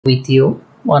with you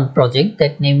one project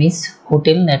that name is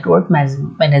Hotel Network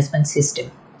Management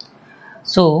System.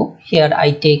 So here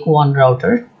I take one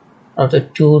router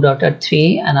 2, router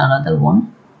 3 and another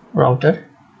one router.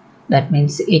 That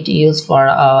means it used for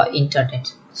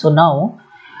internet. So now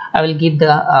I will give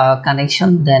the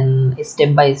connection, then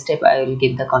step by step I will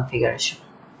give the configuration.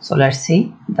 So let's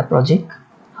see the project.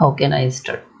 How can I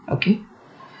start? Okay,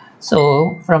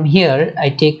 so from here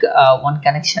I take one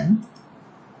connection,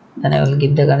 then I will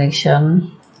give the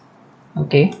connection.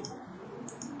 Okay,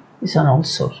 this one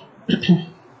also.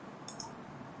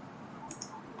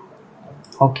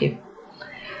 Okay,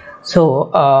 so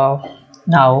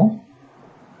now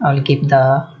I will give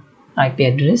the IP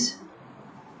address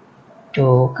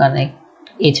to connect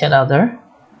each other.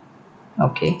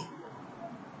 Okay,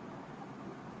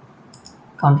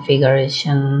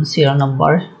 configuration serial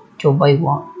number 2 by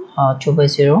 0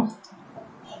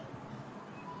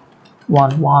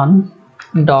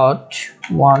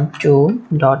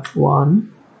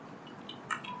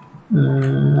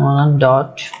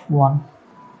 11.12.1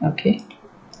 okay,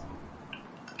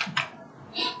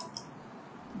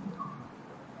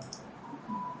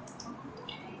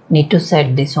 need to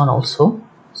set this one also.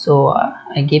 So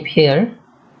I give here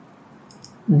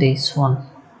this one,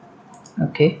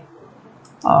 okay,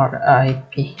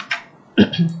 RIP.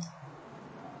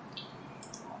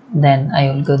 Then I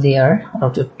will go there,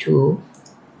 router 2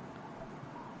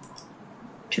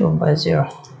 by 0.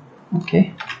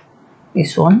 Okay,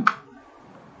 this one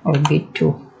will be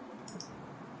 2.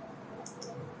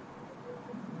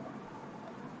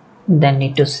 Then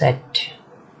need to set.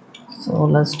 So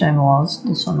last time was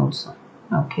this one also.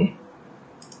 Okay,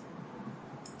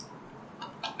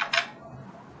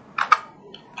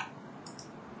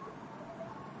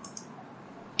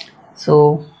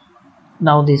 so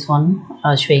now this one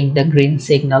showing the green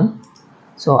signal.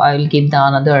 So I will give the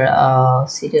another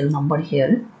serial number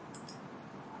here.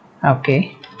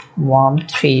 Okay,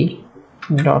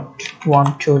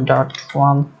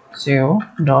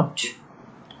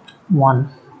 13.12.10.1.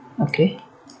 okay,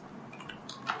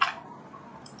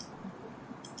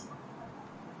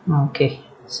 okay,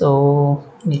 so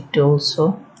need to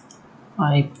also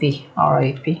RIP.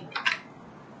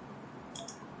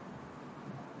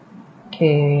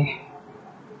 Okay,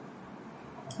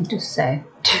 need to set.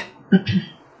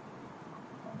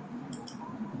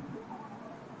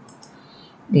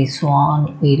 This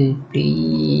one will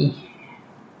be,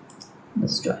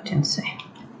 let's do it and say.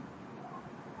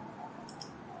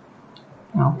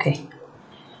 Okay,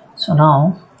 so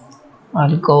now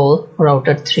I'll go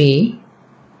router 3.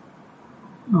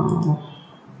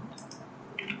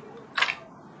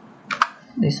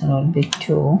 This one will be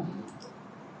 2.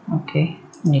 Okay,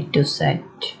 need to set.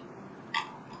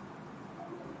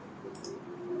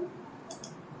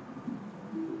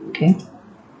 Okay,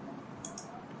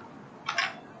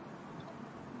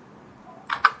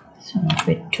 this one will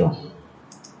be 2.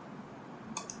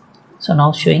 So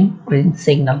now showing green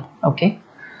signal. Okay,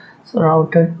 so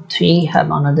router 3 have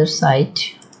another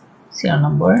site serial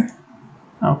number.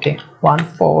 Okay,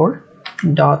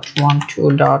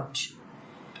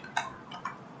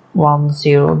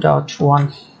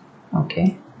 14.12.10.1.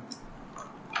 okay,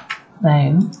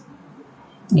 then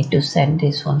need to set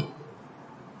this one.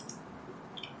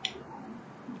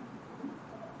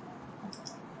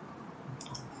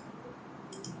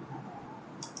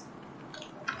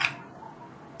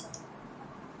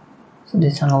 So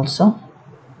this one also.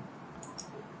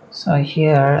 So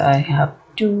here I have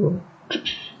to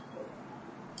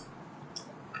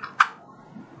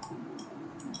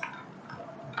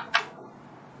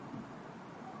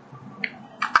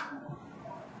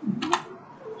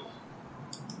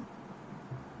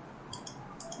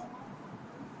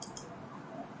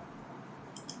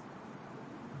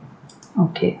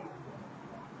okay,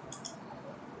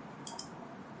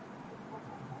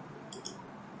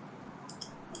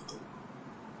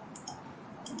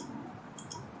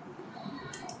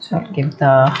 so I'll give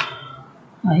the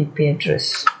IP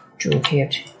address to here.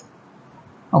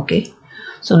 Okay,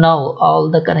 so now all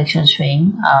the connections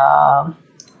showing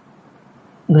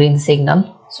green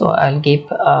signal. So I'll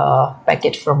give a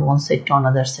packet from one side to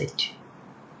another side.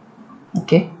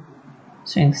 Okay,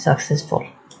 showing successful.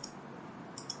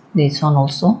 This one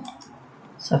also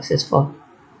successful.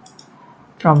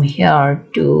 From here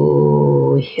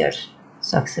to here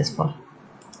successful.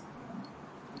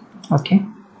 Okay,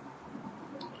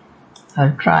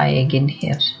 I'll try again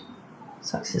here,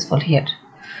 successful here.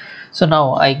 So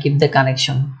now I give the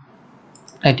connection.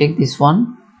 I take this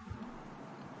one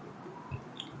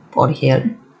for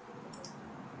here.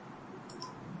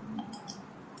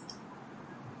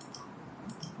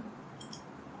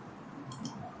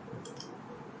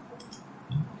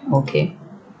 Okay.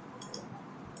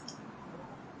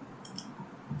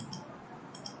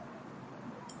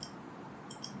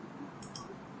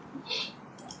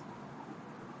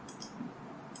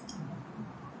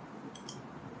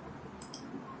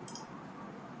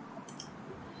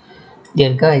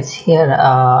 Dear guys, here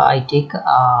I take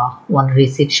one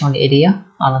reception area,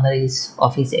 another is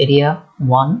office area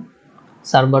 1,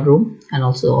 server room, and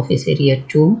also office area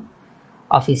 2,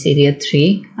 office area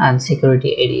 3, and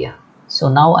security area. So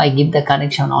now I give the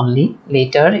connection only.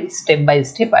 Later, step by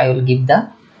step, I will give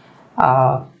the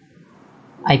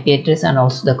IP address and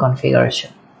also the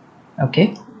configuration.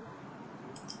 Okay.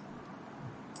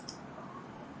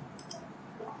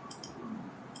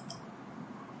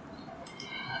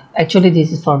 Actually,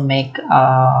 this is for make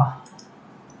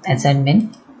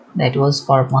assignment. That was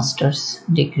for master's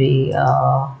degree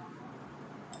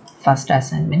first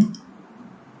assignment.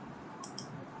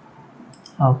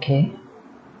 Okay.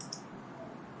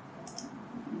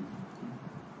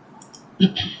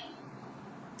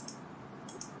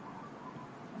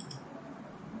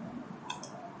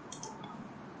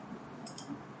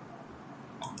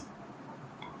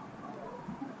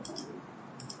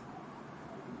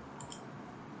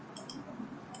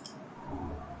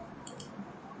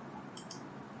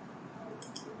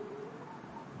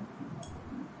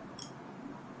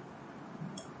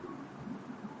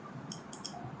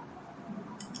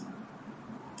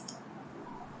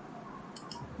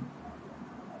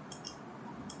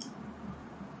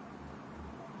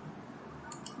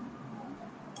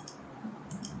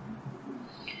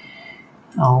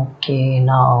 Okay,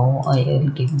 now I will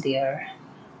give there.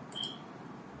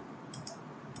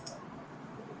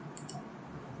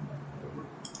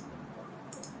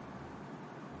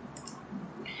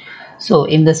 So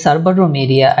in the server room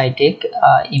area, I take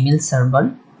email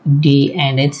server,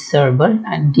 DNS server,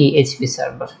 and DHP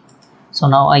server. So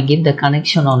now I give the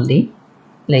connection only.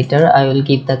 Later I will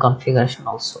give the configuration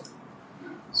also.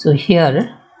 So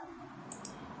here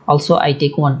also I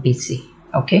take one PC.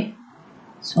 Okay.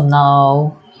 So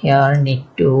now here need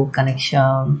to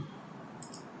connection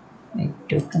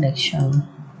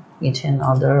each and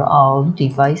other all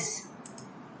device.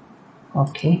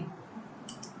 Okay.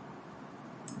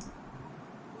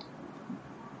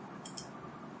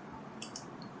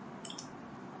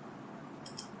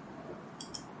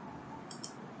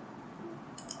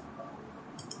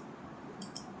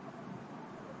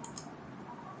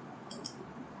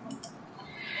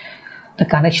 The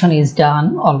connection is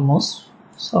done almost.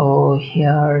 So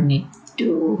here need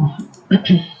to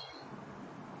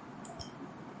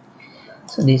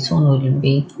so this one will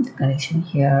be the connection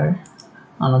here,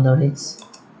 another is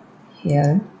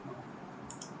here.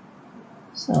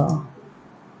 So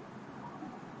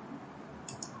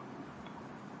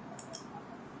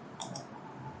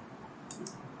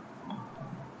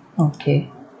okay.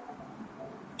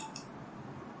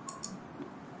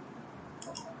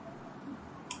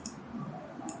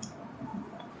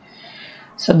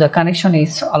 So the connection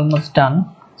is almost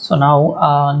done. So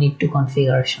now need to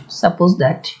configuration. Suppose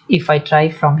that if I try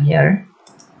from here,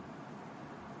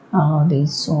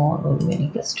 this one will be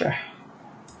register.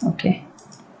 Okay.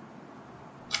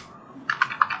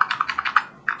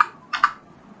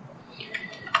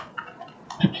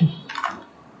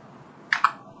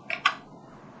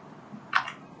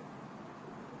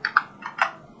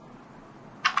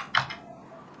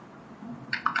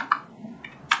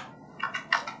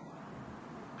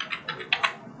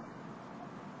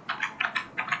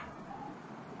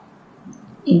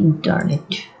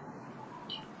 Internet.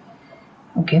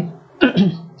 Okay.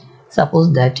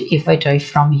 Suppose that if I try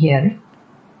from here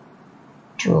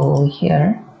to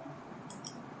here,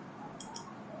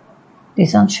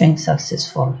 this one showing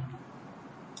successful,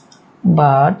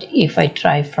 but if I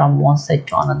try from one side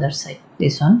to another side,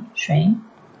 this one showing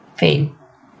fail,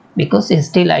 because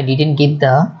still I didn't give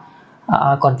the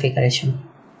configuration,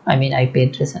 I mean IP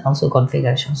address and also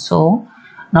configuration. So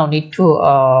now need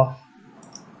to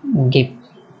give.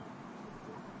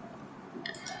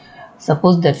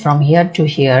 Suppose that from here to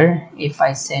here, if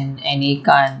I send any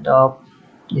kind of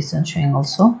this one showing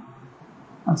also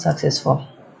unsuccessful,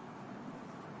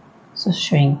 so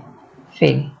showing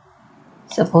fail.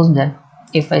 Suppose that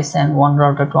if I send one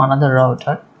router to another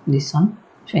router, this one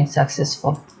showing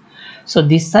successful. So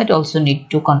this side also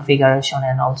need to configuration,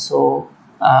 and also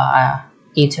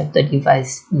each of the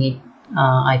device need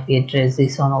IP address.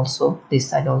 This one also, this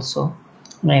side also,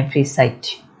 every side.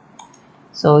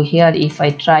 So here if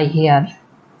I try here,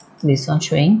 this one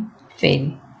showing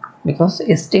fail, because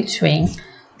it's still showing,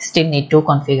 still need to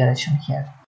configuration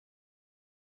here.